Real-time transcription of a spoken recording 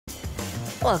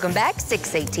Welcome back,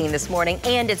 6:18 this morning,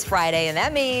 and it's Friday, and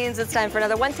that means it's time for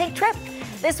another One Take trip.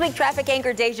 This week, traffic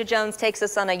anchor Deja Jones takes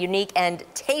us on a unique and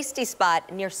tasty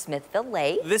spot near Smithville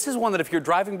Lake. This is one that if you're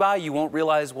driving by, you won't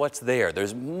realize what's there.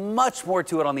 There's much more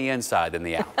to it on the inside than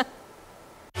the out.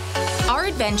 Our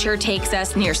adventure takes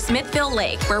us near Smithville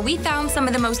Lake, where we found some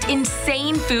of the most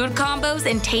insane food combos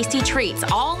and tasty treats,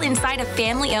 all inside a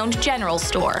family-owned general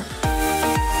store.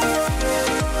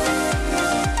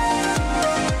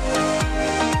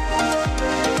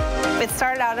 It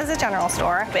started out as a general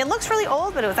store. It looks really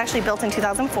old, but it was actually built in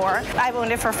 2004. I've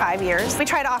owned it for 5 years. We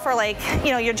try to offer, like,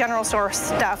 you know, your general store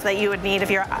stuff that you would need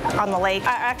if you're on the lake. I'm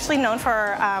actually known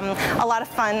for a lot of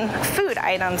fun food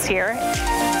items here.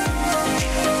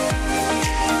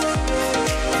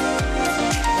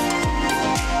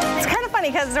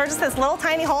 Because there's just this little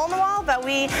tiny hole in the wall, but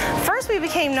first we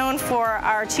became known for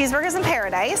our cheeseburgers in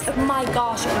paradise. Oh my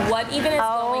gosh, what even is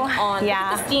going on? Yeah.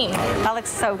 Look at the steam. That looks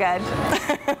so good.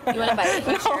 You want to bite it?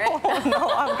 No,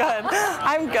 I'm good.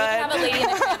 I'm good. You can have a lady in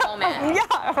the tramp moment.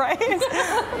 Yeah, right?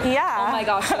 Yeah. Oh my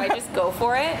gosh, should I just go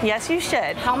for it? Yes, you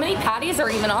should. How many patties are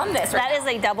even on this? That is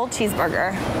a double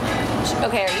cheeseburger.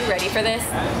 Okay, are you ready for this?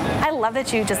 I love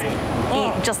that you just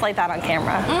eat just like that on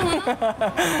camera.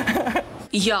 Mm-hmm.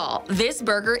 Y'all, this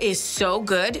burger is so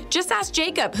good. Just ask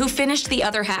Jacob, who finished the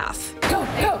other half. Go,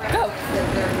 go, go.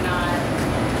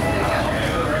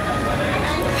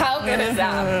 How good is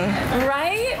that?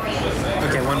 Right?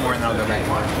 Okay, one more and then I'll go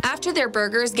back. After their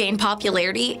burgers gained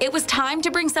popularity, it was time to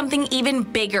bring something even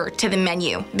bigger to the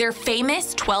menu, their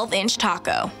famous 12-inch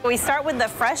taco. We start with the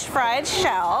fresh fried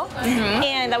shell,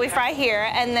 and that we fry here,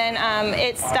 and then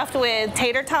it's stuffed with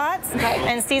tater tots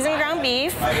and seasoned ground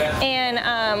beef, and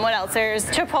what else? There's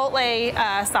chipotle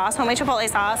sauce, homemade chipotle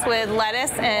sauce with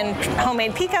lettuce and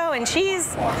homemade pico and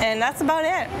cheese, and that's about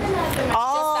it.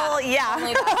 All, yeah,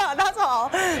 that's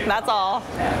all. That's all.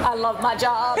 I love my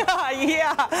job.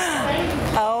 Yeah.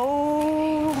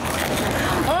 Oh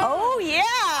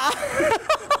yeah.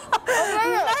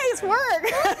 Nice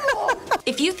work.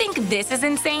 If you think this is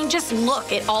insane, just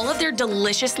look at all of their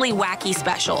deliciously wacky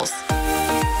specials.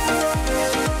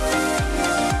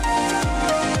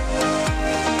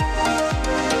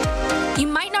 You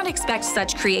might not expect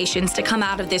such creations to come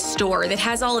out of this store that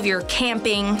has all of your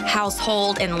camping,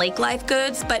 household, and lake life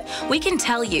goods, but we can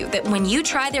tell you that when you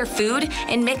try their food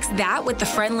and mix that with the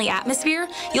friendly atmosphere,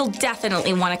 you'll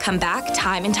definitely want to come back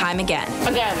time and time again.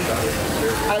 Again,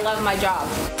 I love my job.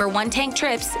 For One Tank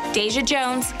Trips, Deja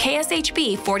Jones,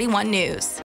 KSHB 41 News.